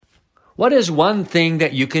What is one thing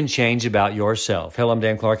that you can change about yourself? Hello, I'm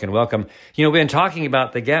Dan Clark and welcome. We've been talking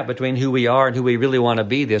about the gap between who we are and who we really want to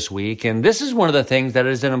be this week. And this is one of the things that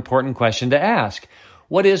is an important question to ask.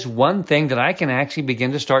 What is one thing that I can actually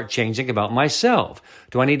begin to start changing about myself?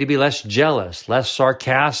 Do I need to be less jealous, less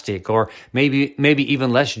sarcastic, or maybe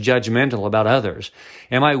even less judgmental about others?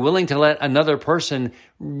 Am I willing to let another person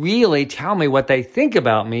really tell me what they think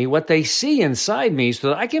about me, what they see inside me, so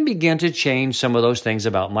that I can begin to change some of those things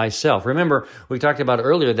about myself? Remember, we talked about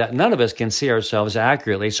earlier that none of us can see ourselves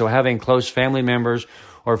accurately, so having close family members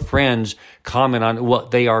or friends comment on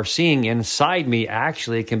what they are seeing inside me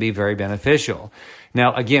actually can be very beneficial.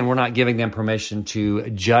 Now, again, we're not giving them permission to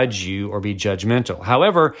judge you or be judgmental.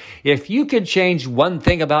 However, if you could change one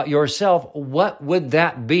thing about yourself, what would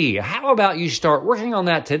that be? How about you start working on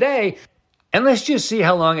that today? And let's just see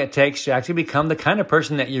how long it takes to actually become the kind of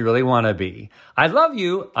person that you really want to be. I love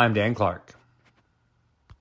you. I'm Dan Clark.